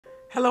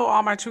Hello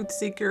all my truth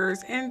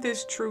seekers. In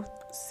this truth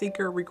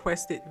seeker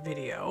requested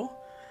video,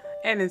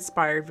 an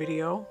inspired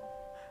video,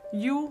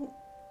 you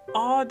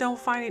all don't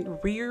find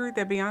it weird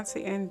that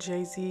Beyonce and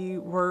Jay-Z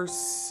were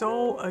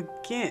so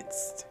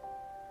against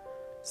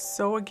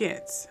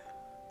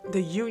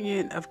the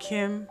union of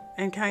Kim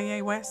and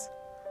Kanye West?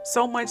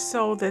 So much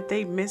so that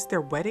they missed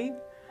their wedding?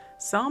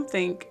 Some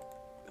think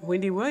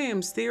Wendy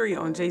Williams' theory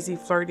on Jay-Z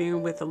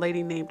flirting with a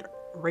lady named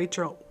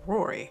Rachel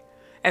Roy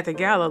at the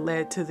gala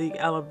led to the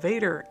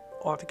elevator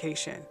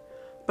altercation.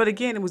 But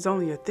again, it was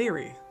only a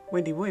theory.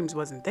 Wendy Williams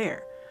wasn't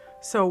there.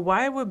 So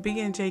why would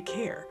B&J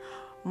care?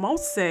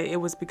 Most say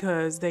it was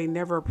because they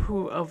never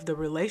approved of the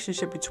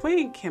relationship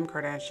between Kim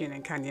Kardashian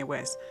and Kanye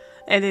West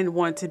and didn't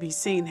want to be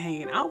seen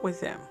hanging out with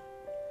them.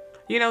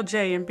 You know,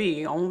 J and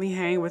B only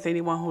hang with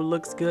anyone who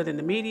looks good in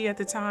the media at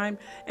the time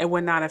and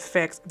would not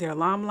affect their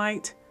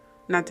limelight.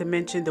 Not to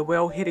mention the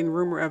well-hidden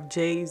rumor of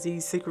Jay-Z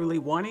secretly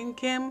wanting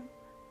Kim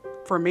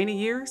for many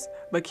years,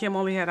 but Kim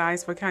only had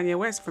eyes for Kanye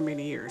West for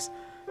many years.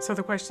 So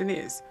the question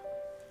is,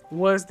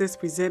 was this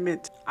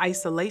resentment,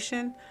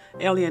 isolation,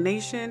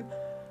 alienation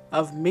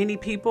of many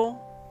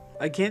people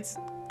against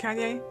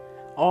Kanye,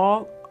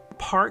 all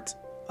part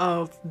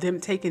of them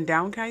taking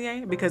down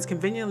Kanye? Because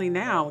conveniently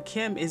now,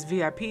 Kim is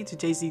VIP to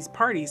Jay-Z's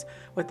parties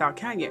without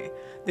Kanye.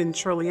 Then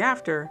shortly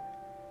after,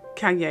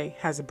 Kanye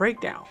has a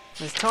breakdown.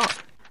 Let's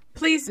talk.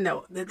 Please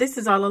note that this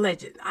is all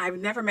alleged. I've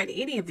never met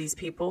any of these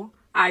people.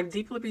 I've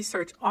deeply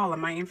researched all of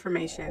my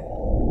information.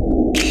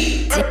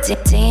 Dance.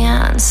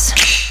 Dance.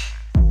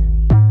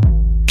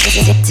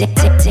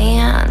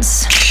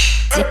 Dance.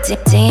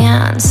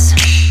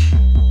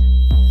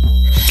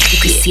 You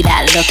can see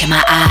that look in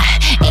my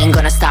eye. Ain't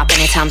gonna stop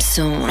anytime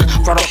soon.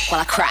 Roll up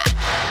while I cry.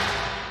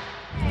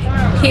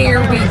 Here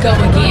we go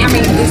again. I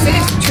mean, this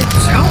is the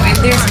truth show, and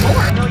there's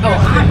more. Oh,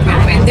 I'm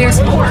not, and there's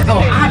more.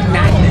 Oh, I'm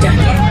not done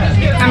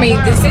yet. I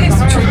mean, this is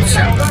the truth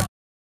show.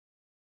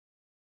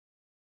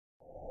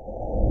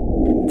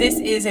 This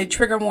is a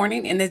trigger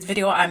warning. In this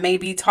video, I may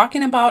be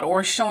talking about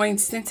or showing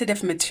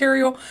sensitive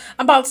material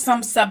about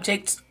some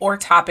subjects or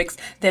topics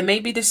that may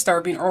be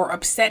disturbing or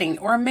upsetting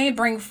or may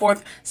bring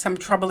forth some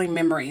troubling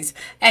memories,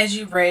 as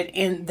you read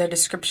in the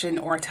description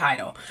or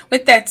title.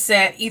 With that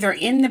said, either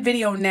end the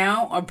video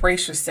now or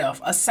brace yourself.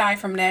 Aside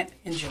from that,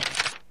 enjoy.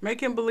 Make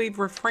him believe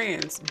we're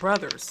friends,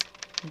 brothers.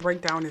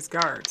 Break down his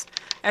guards.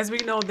 As we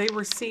know, they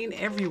were seen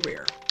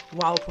everywhere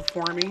while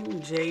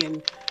performing Jay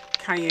and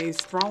Kanye's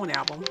Throne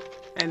album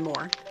and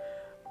more.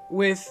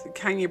 With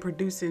Kanye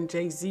producing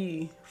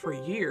Jay-Z for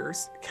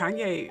years,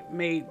 Kanye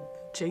made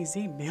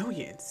Jay-Z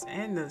millions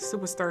and the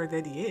superstar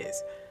that he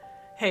is.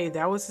 Hey,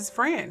 that was his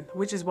friend,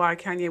 which is why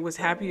Kanye was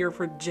happier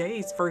for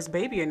Jay's first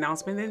baby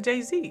announcement than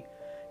Jay-Z.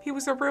 He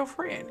was a real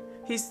friend.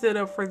 He stood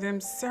up for them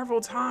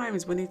several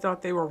times when he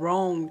thought they were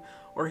wronged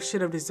or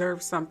should have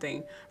deserved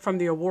something from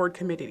the award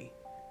committee.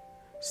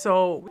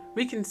 So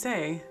we can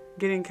say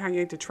getting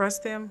Kanye to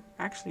trust them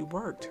actually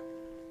worked.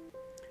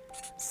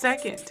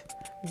 Second,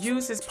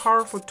 use his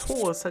powerful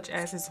tools such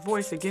as his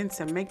voice against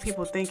him, make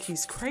people think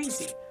he's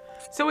crazy.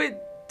 So it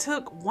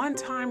took one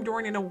time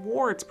during an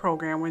awards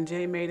program when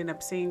Jay made an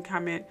obscene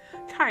comment,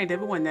 it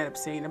wasn't that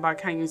obscene, about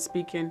Kanye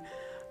speaking,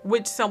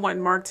 which someone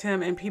marked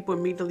him and people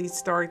immediately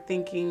started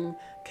thinking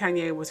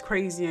Kanye was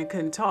crazy and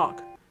couldn't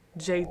talk.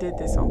 Jay did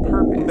this on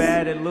purpose. I'm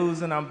bad at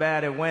losing, I'm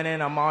bad at winning,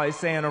 I'm always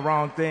saying the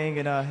wrong thing,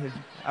 and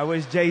I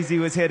wish Jay-Z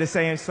was here to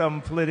say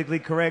something politically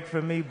correct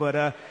for me,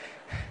 but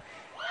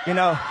you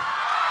know,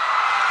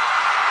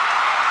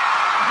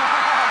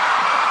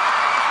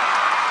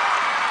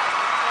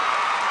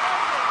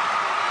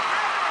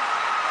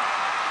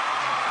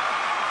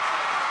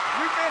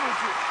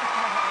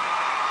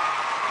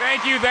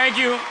 Thank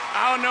you.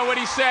 I don't know what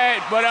he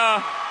said, but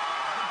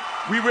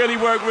we really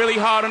worked really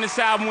hard on this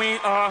album. We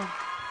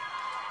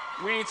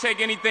ain't take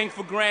anything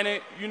for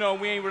granted. You know,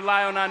 we ain't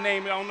rely on our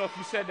name. I don't know if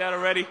you said that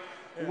already.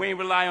 But we ain't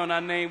rely on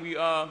our name. We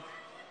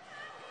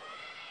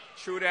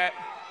true that.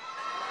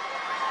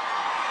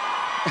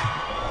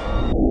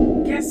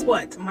 Guess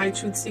what, my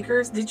truth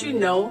seekers? Did you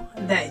know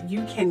that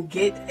you can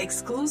get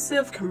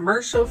exclusive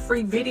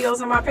commercial-free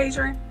videos on my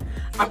Patreon?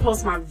 I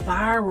post my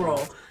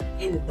viral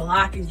and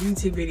block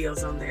YouTube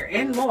videos on there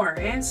and more,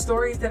 and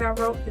stories that I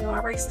wrote. You know, I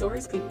write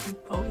stories, people.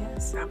 Oh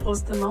yes, I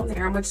post them on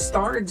there. I'm gonna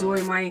start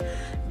doing my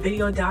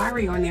video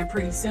diary on there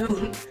pretty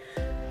soon.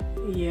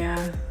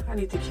 Yeah, I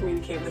need to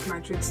communicate with my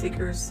truth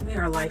seekers. They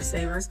are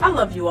lifesavers. I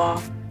love you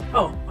all.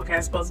 Oh, okay,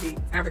 I'm supposed to be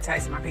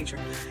advertising my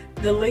Patreon.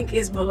 The link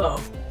is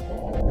below.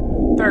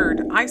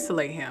 Third,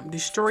 isolate him,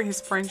 destroy his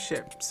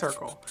friendship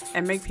circle,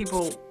 and make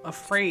people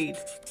afraid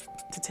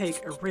to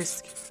take a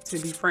risk to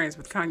be friends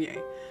with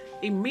Kanye.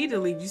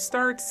 Immediately, you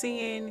start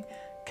seeing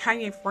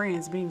Kanye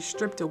friends being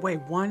stripped away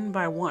one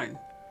by one.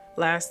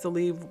 Last to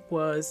leave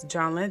was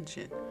John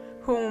Legend,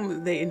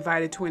 whom they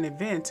invited to an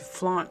event to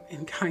flaunt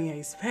in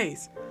Kanye's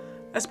face,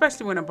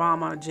 especially when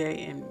Obama,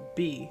 J, and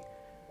B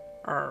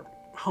are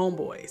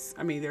homeboys.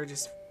 I mean, they're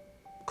just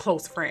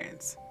close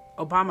friends.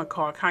 Obama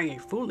called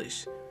Kanye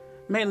foolish,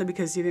 mainly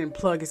because he didn't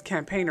plug his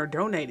campaign or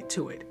donated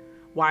to it,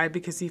 Why?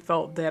 Because he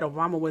felt that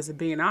Obama wasn't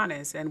being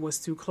honest and was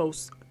too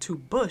close to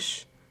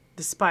Bush,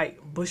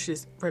 despite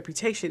Bush's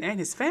reputation and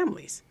his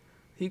family's.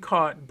 He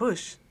called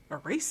Bush a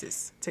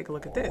racist. Take a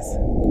look at this. The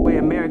way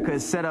America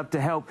is set up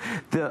to help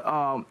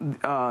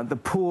the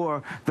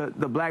poor,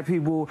 the black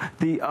people,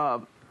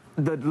 the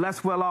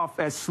less well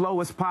off as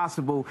slow as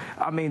possible.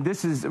 I mean,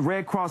 this is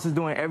Red Cross is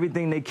doing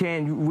everything they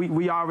can.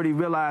 We already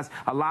realize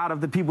a lot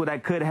of the people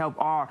that could help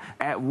are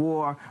at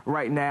war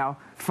right now,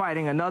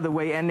 fighting another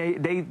way, and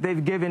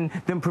they've given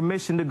them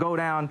permission to go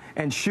down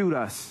and shoot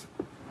us.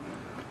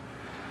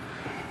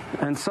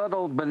 And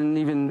subtle, but in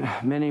even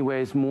many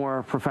ways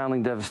more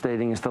profoundly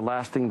devastating, is the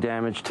lasting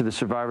damage to the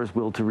survivors'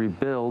 will to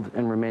rebuild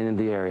and remain in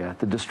the area.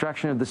 The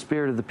destruction of the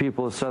spirit of the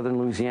people of southern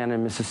Louisiana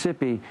and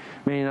Mississippi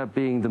may end up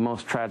being the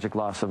most tragic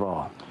loss of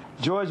all.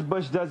 George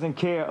Bush doesn't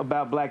care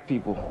about black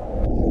people.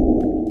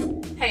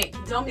 Hey,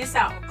 don't miss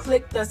out.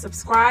 Click the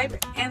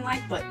subscribe and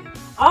like button.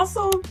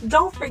 Also,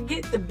 don't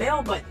forget the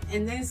bell button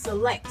and then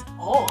select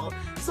all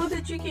so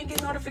that you can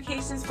get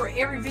notifications for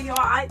every video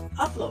I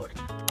upload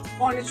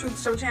on the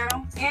Truth Show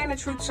channel and the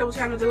Truth Show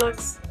channel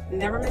Deluxe.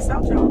 Never miss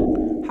out,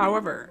 y'all.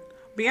 However,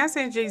 Beyonce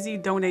and Jay-Z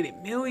donated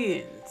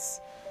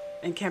millions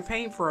and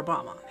campaigned for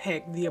Obama.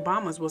 Heck, the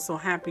Obamas were so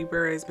happy,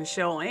 whereas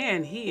Michelle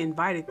and he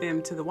invited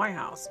them to the White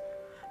House.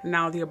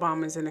 Now the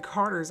Obamas and the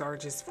Carters are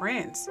just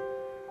friends.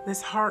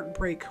 This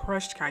heartbreak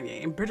crushed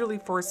Kanye and bitterly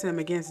forced him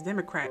against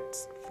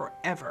Democrats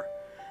forever.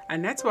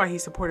 And that's why he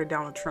supported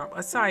Donald Trump,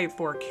 aside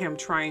for Kim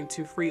trying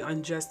to free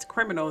unjust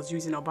criminals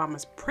using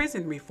Obama's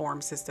prison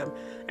reform system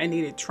and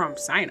needed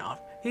Trump's sign-off.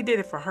 He did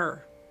it for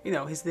her, you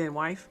know, his then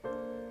wife.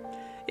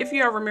 If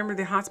you all remember,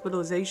 the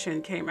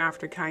hospitalization came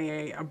after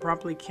Kanye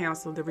abruptly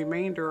canceled the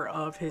remainder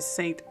of his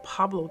St.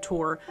 Pablo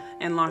tour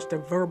and launched a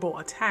verbal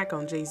attack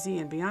on Jay-Z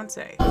and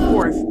Beyonce.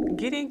 Fourth,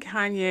 getting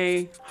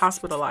Kanye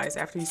hospitalized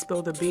after he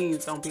spilled the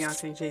beans on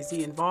Beyonce and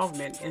Jay-Z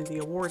involvement in the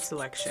award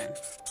selection.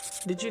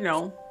 Did you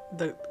know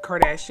the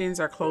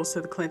Kardashians are close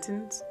to the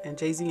Clintons, and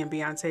Jay-Z and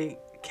Beyonce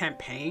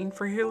campaigned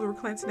for Hillary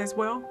Clinton as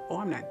well? Oh,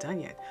 I'm not done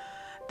yet.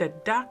 The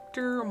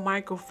Dr.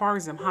 Michael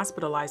Farzam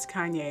hospitalized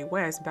Kanye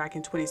West back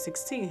in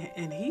 2016,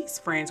 and he's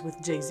friends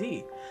with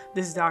Jay-Z.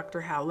 This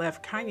doctor had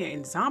left Kanye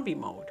in zombie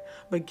mode,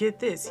 but get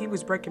this, he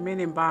was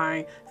recommended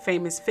by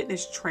famous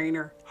fitness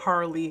trainer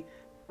Harley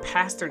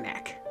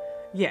Pasternak.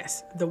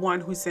 Yes, the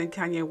one who sent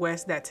Kanye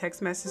West that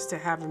text message to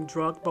have him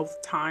drugged both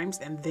times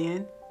and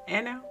then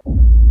and now.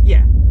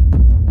 Yeah.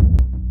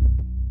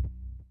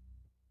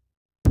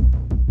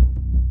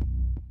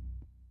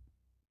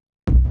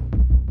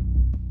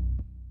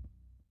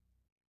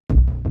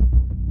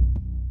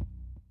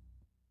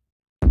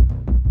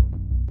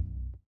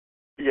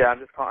 Yeah,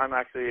 I'm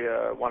actually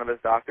one of his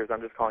doctors.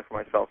 I'm just calling for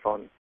my cell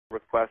phone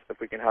request if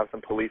we can have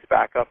some police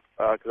backup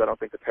because I don't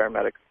think the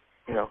paramedics,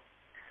 you know.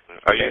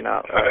 Are you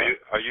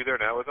there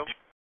now with them?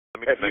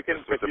 If you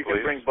can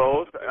bring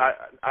both,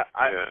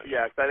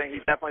 yeah, because I think he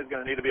definitely is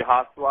going to need to be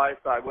hospitalized.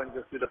 So I wouldn't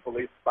just do the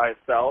police by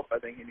itself. I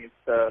think he needs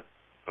to.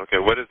 Okay,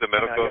 what is the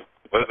medical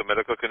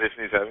condition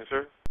he's having,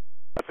 sir?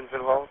 Weapons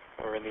involved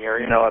or in the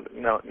area? No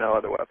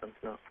other weapons.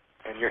 No.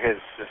 And you're his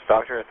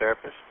doctor or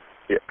therapist?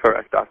 Yeah,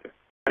 correct, doctor.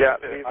 Yeah,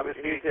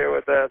 obviously he's here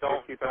with us.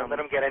 Don't let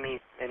him get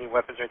any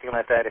weapons or anything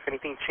like that. If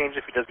anything changes,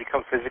 if he does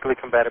become physically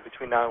combative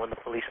between now and when the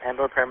police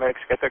and/or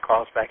paramedics get their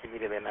calls back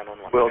immediately at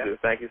 911. Will do.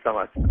 Thank you so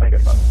much. Thank you.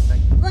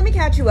 Let me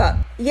catch you up.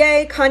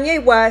 Yay,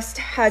 Kanye West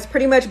has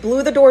pretty much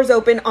blew the doors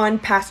open on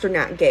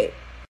Pasternak Gate.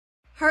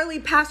 Harley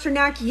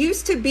Pasternak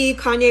used to be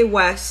Kanye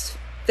West's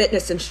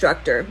fitness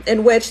instructor,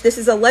 in which this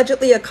is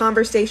allegedly a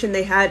conversation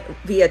they had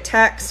via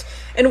text,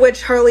 in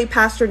which Harley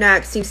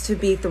Pasternak seems to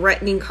be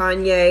threatening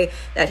Kanye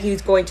that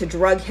he's going to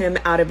drug him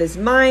out of his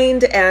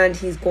mind and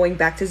he's going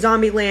back to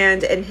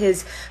Zombieland and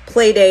his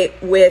play date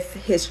with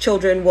his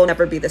children will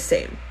never be the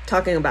same.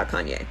 Talking about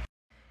Kanye.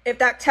 If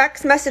that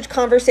text message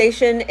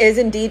conversation is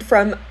indeed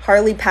from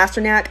Harley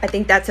Pasternak, I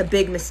think that's a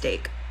big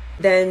mistake.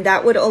 Then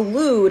that would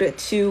allude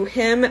to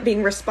him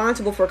being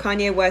responsible for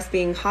Kanye West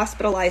being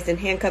hospitalized and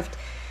handcuffed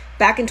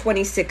back in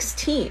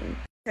 2016.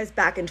 Because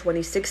back in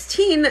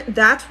 2016,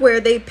 that's where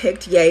they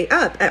picked Ye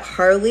up at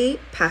Harley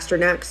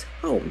Pasternak's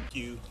home. Thank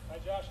you. Hi,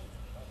 Josh.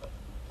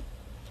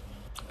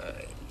 All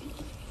right.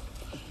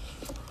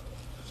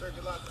 Sir,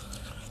 good luck.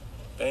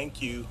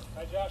 Thank you.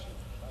 Hi, Josh.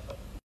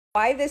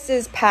 Why this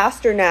is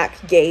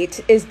Pasternak Gate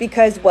is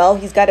because, well,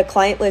 he's got a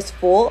client list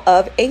full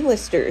of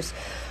A-listers.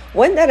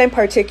 One that I'm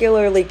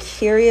particularly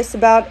curious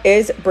about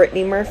is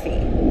Brittany Murphy.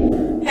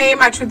 Hey,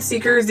 my truth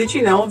seekers, did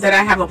you know that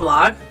I have a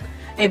blog?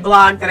 A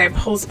blog that I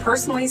post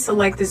personally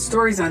selected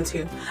stories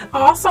onto. I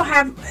also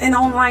have an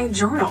online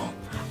journal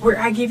where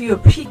I give you a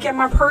peek at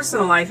my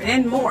personal life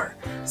and more.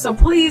 So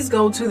please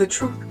go to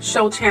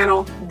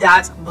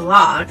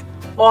thetruthshowchat.blog.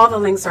 All the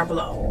links are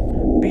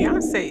below.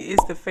 Beyonce is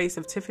the face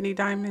of Tiffany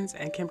Diamonds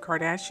and Kim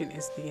Kardashian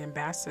is the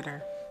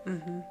ambassador.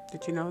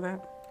 Did you know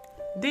that?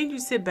 Then you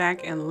sit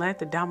back and let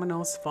the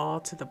dominoes fall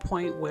to the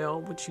point,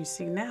 well, what you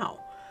see now.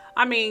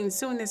 I mean,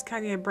 soon as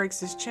Kanye breaks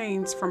his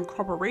chains from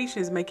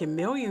corporations making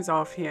millions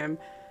off him,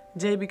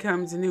 Jay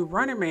becomes the new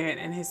runner man,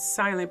 and his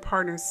silent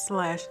partner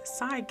slash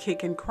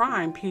sidekick in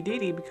crime, P.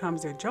 Diddy,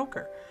 becomes their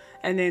Joker.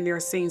 And then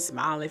they're seen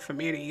smiling from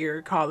ear to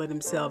ear, calling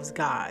themselves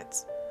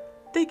gods,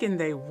 thinking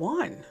they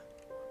won.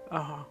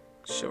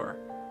 Sure.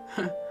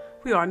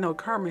 We all know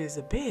karma is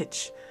a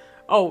bitch.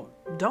 Oh,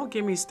 don't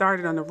get me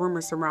started on the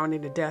rumors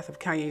surrounding the death of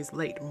Kanye's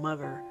late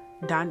mother,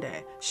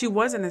 Donda. She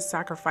wasn't a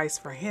sacrifice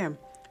for him.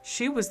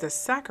 She was the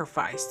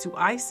sacrifice to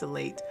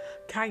isolate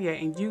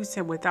Kanye and use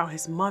him without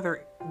his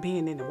mother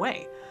being in the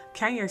way.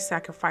 Kanye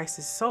sacrificed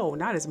his soul,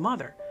 not his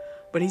mother,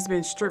 but he's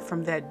been stripped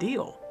from that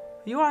deal.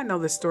 You all know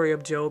the story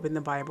of Job in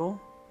the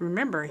Bible.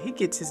 Remember, he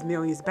gets his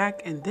millions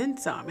back and then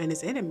some, and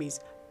his enemies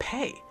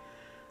pay.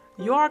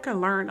 You all can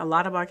learn a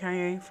lot about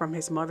Kanye from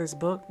his mother's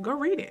book. Go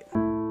read it.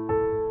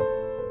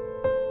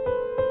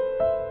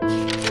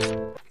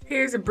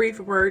 Here's a brief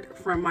word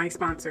from my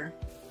sponsor.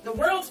 The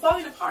world's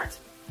falling apart.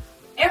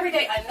 Every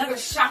day, another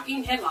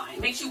shocking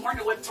headline makes you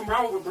wonder what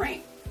tomorrow will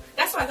bring.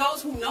 That's why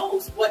those who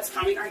knows what's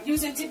coming are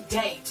using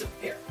today to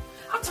prepare.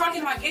 I'm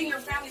talking about getting your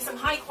family some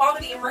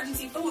high-quality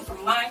emergency food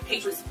from My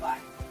Patriot Supply.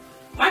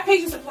 My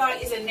Patriot Supply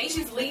is a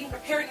nation's leading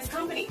preparedness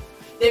company.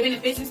 They've been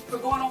in business for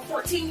going on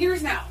 14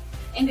 years now,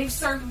 and they've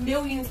served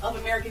millions of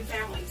American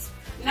families.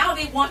 Now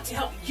they want to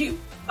help you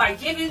by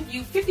giving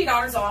you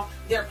 $50 off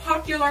their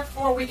popular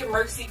 4-week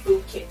emergency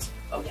food kit.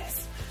 Oh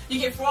yes. You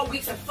get 4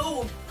 weeks of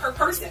food per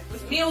person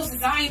with meals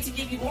designed to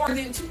give you more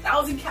than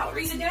 2,000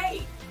 calories a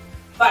day.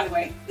 By the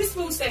way, this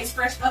food stays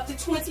fresh up to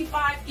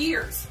 25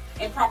 years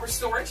in proper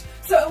storage,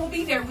 so it will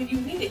be there when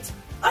you need it.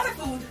 Other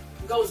food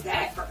goes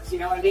bad first, you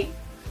know what I mean?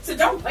 So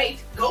don't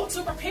wait. Go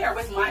to prepare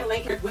with my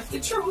link with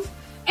the truth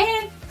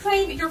and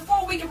claim your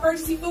 4-week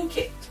emergency food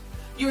kit.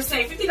 You will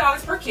save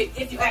 $50 per kit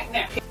if you act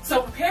now.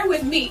 So prepare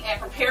with me at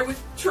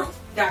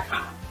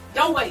preparewithtruth.com.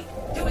 Don't wait.